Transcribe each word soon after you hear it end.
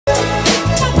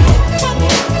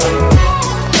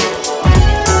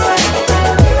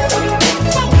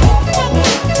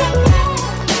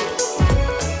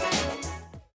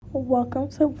Welcome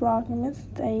to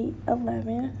Vlogmas Day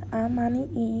 11. I'm Money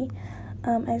E.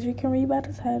 As you can read by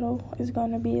the title, it's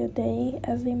going to be a day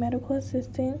as a medical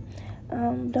assistant.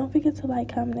 Don't forget to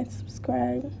like, comment, and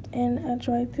subscribe, and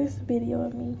enjoy this video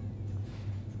of me.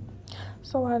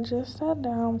 So I just sat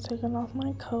down, taking off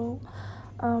my coat.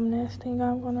 Next thing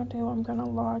I'm going to do, I'm going to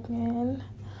log in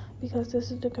because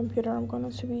this is the computer I'm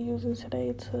going to be using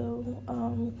today to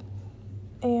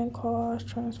and calls,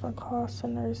 transfer calls to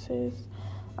nurses.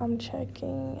 I'm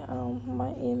checking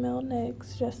my email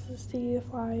next just to see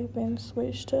if I've been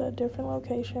switched to a different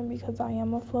location because I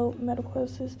am a float medical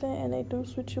assistant and they do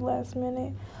switch you last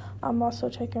minute. I'm also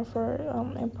checking for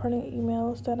important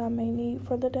emails that I may need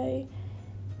for the day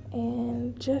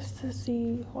and just to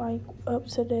see like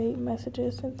up-to-date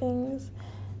messages and things.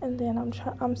 And then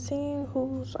I'm seeing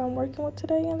who's I'm working with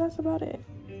today, and that's about it.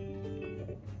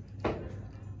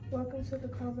 Welcome to the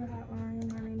COVID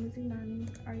hotline. My name is Imani.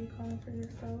 Are you calling for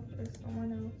yourself or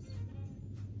someone else?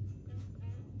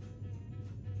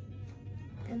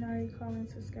 And are you calling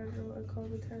to schedule a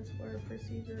COVID test for a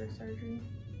procedure or surgery?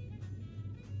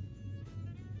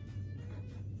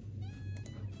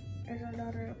 Is your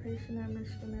daughter a patient at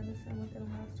Michigan Medicine within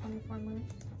the last 24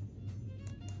 months?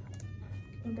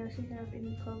 And does she have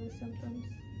any COVID symptoms?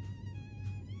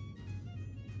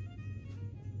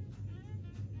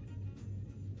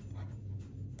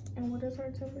 And what is her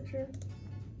temperature?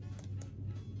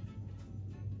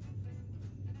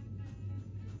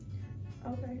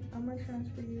 Okay, I'm gonna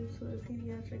transfer you to a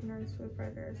pediatric nurse for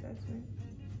further assessment.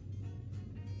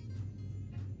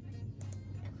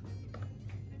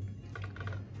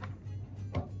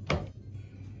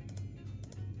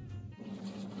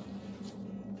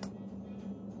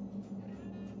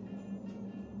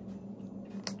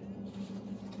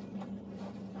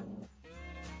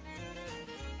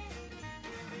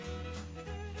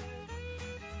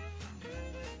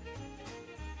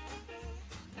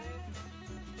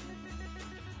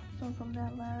 So from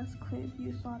that last clip,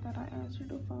 you saw that I answered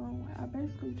the phone. I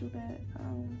basically do that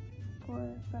for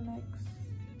the next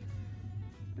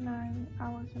 9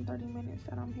 hours and 30 minutes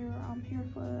that I'm here. I'm here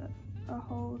for a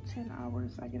whole 10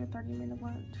 hours. I get a 30-minute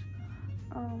lunch.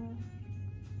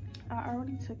 I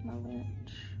already took my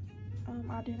lunch.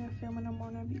 I didn't film in the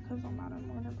morning because I'm not a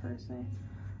morning person.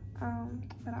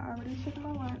 But I already took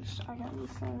my lunch. I got me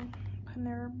some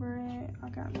Panera bread. I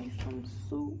got me some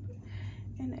soup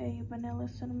and a vanilla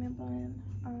cinnamon bun.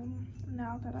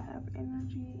 Now that I have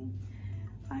energy,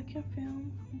 I can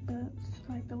film, but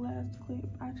like the last clip,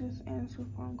 I just answer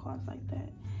phone calls like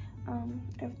that.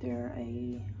 If they're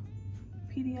a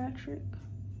pediatric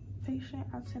patient,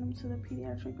 I send them to the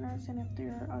pediatric nurse, and if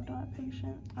they're an adult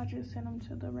patient, I just send them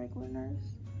to the regular nurse.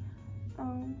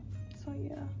 So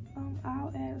yeah,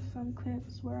 I'll add some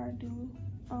clips where I do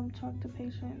talk to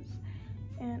patients,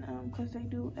 and because they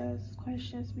do ask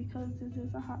questions because this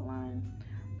is a hotline.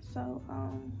 So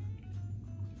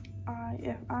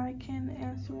if I can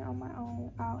answer it on my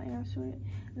own, I'll answer it,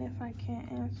 and if I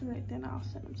can't answer it, then I'll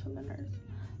send them to the nurse.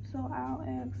 So I'll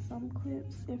add some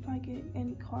clips if I get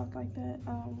any calls like that.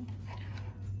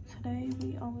 Today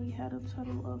we only had a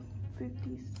total of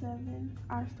 57.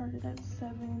 I started at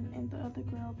 7, and the other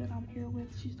girl that I'm here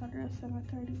with, she started at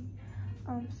 7:30.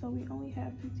 So we only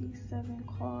have 57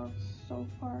 calls so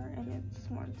far, and it's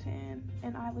 1:10,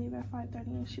 and I leave at 5:30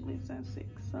 and she leaves at 6.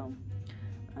 So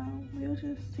we'll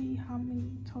just see how many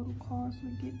total calls we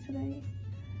get today.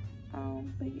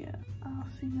 But yeah, I'll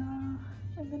see y'all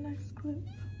in the next clip.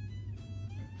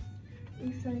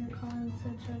 You say you're calling to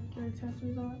check your test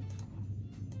results.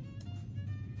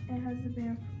 And has it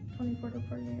been 24 to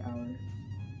 48 hours?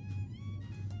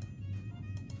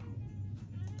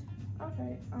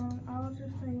 Okay, I'll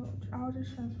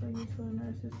just transfer you to a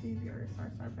nurse to see if your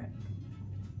results are back.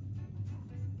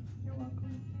 You're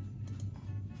welcome.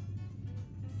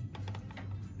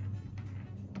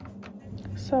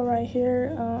 So right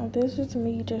here, this is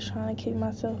me just trying to keep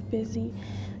myself busy.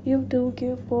 You do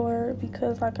get bored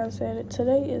because, like I said,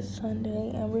 today is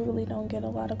Sunday and we really don't get a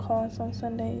lot of calls on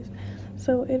Sundays.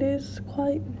 So it is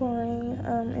quite boring.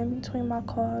 In between my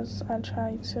calls, I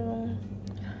try to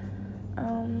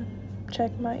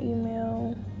check my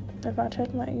email. If I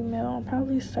check my email, I'm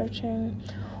probably searching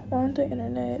on the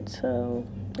internet to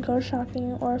go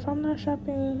shopping, or if I'm not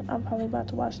shopping, I'm probably about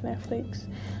to watch Netflix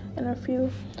in a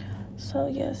few. So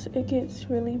yes, it gets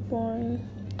really boring,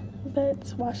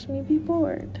 but watch me be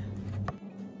bored.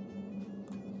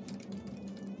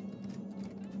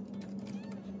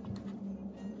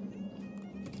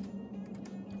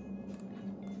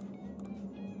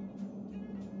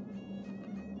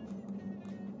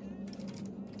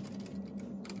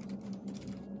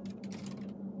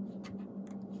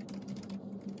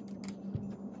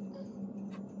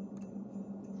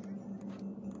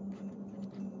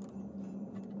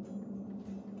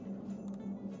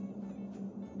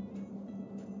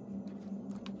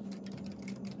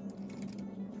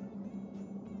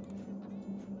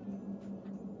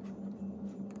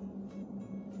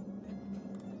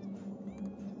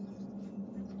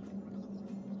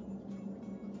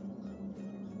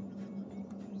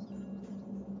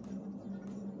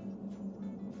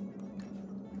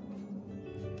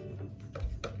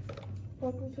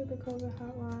 Welcome to the COVID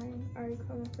hotline. Are you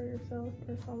calling for yourself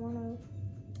or someone else?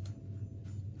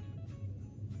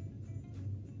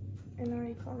 And are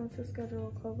you calling to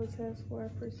schedule a COVID test for a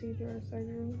procedure or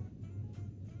surgery?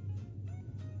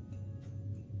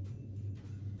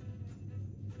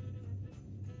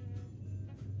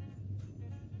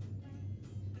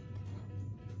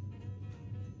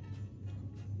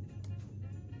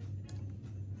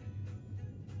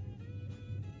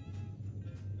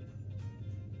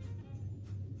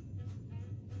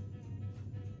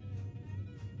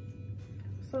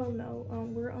 So no,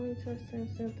 we're only testing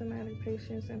symptomatic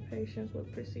patients and patients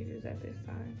with procedures at this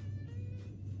time.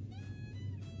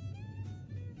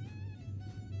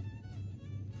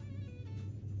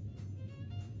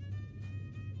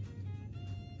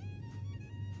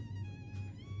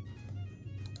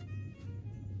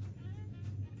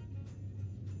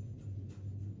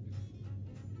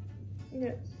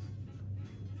 Yes.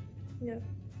 Yes.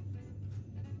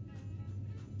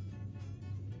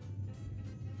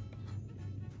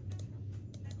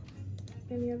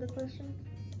 Any other questions?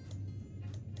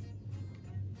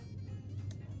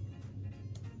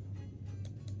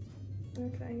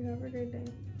 Okay, you have a great day.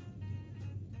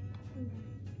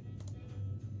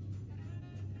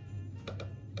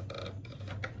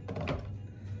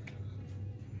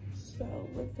 So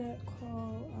with that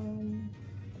call,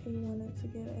 he wanted to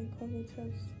get a COVID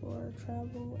test for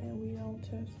travel, and we don't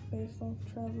test based off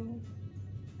travel.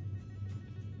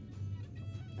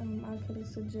 I could have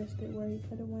suggested where he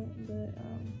could have went, but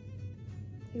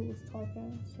he was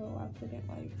talking, so I couldn't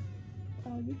like,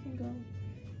 oh, you can go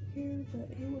here, but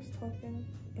he was talking,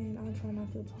 and I try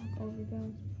not to talk over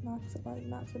them, not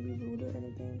to be rude or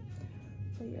anything.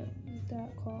 So yeah,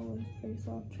 that call was based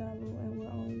off travel, and we're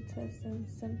only testing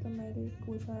symptomatic,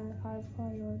 which are high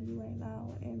priority right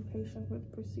now, and patients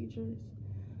with procedures.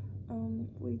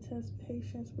 We test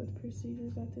patients with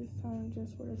procedures at this time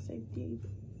just for the safety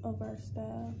of our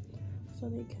staff, so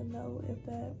they can know if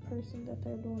that person that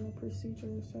they're doing a procedure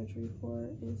or surgery for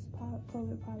is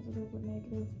COVID positive or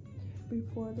negative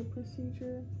before the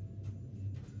procedure.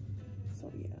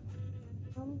 So yeah,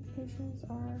 patients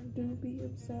do be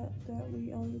upset that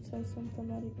we only test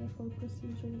symptomatic for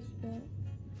procedures, but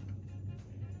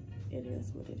it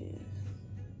is what it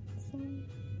is. So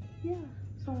yeah,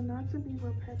 so not to be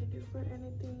repetitive or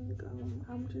anything,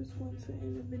 I'm just going to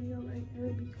end the video right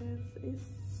here because it's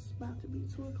about to be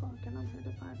 2 o'clock and I'm here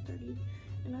to 5:30,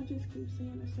 and I just keep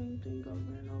saying the same thing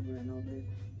over and over and over,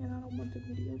 and I don't want the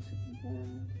video to be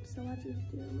boring. So I just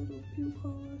did a few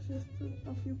calls, just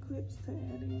a few clips to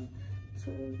add in to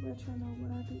let y'all know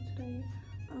what I do today.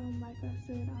 Like I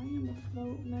said, I am a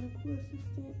float medical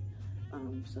assistant.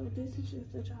 So this is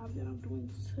just a job that I'm doing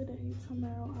today.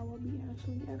 Tomorrow I will be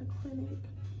actually at a clinic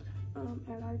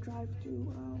at our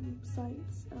drive-through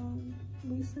sites.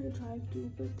 We say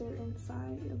drive-through, but they're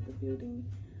inside of the building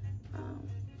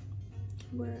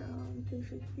where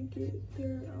patients can get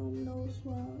their nose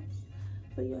swabs.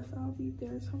 But yes, I'll be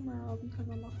there tomorrow because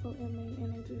I'm a float inmate,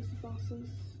 and it just bosses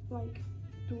like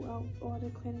throughout all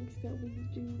the clinics that we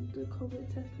do the COVID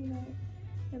testing at,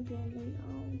 and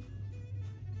then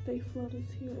they float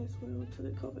us here as well to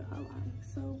the COVID hotline.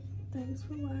 So thanks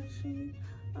for watching.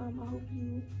 I hope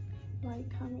you like,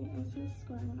 comment, and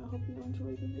subscribe, and I hope you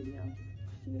enjoyed the video.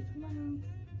 See you tomorrow.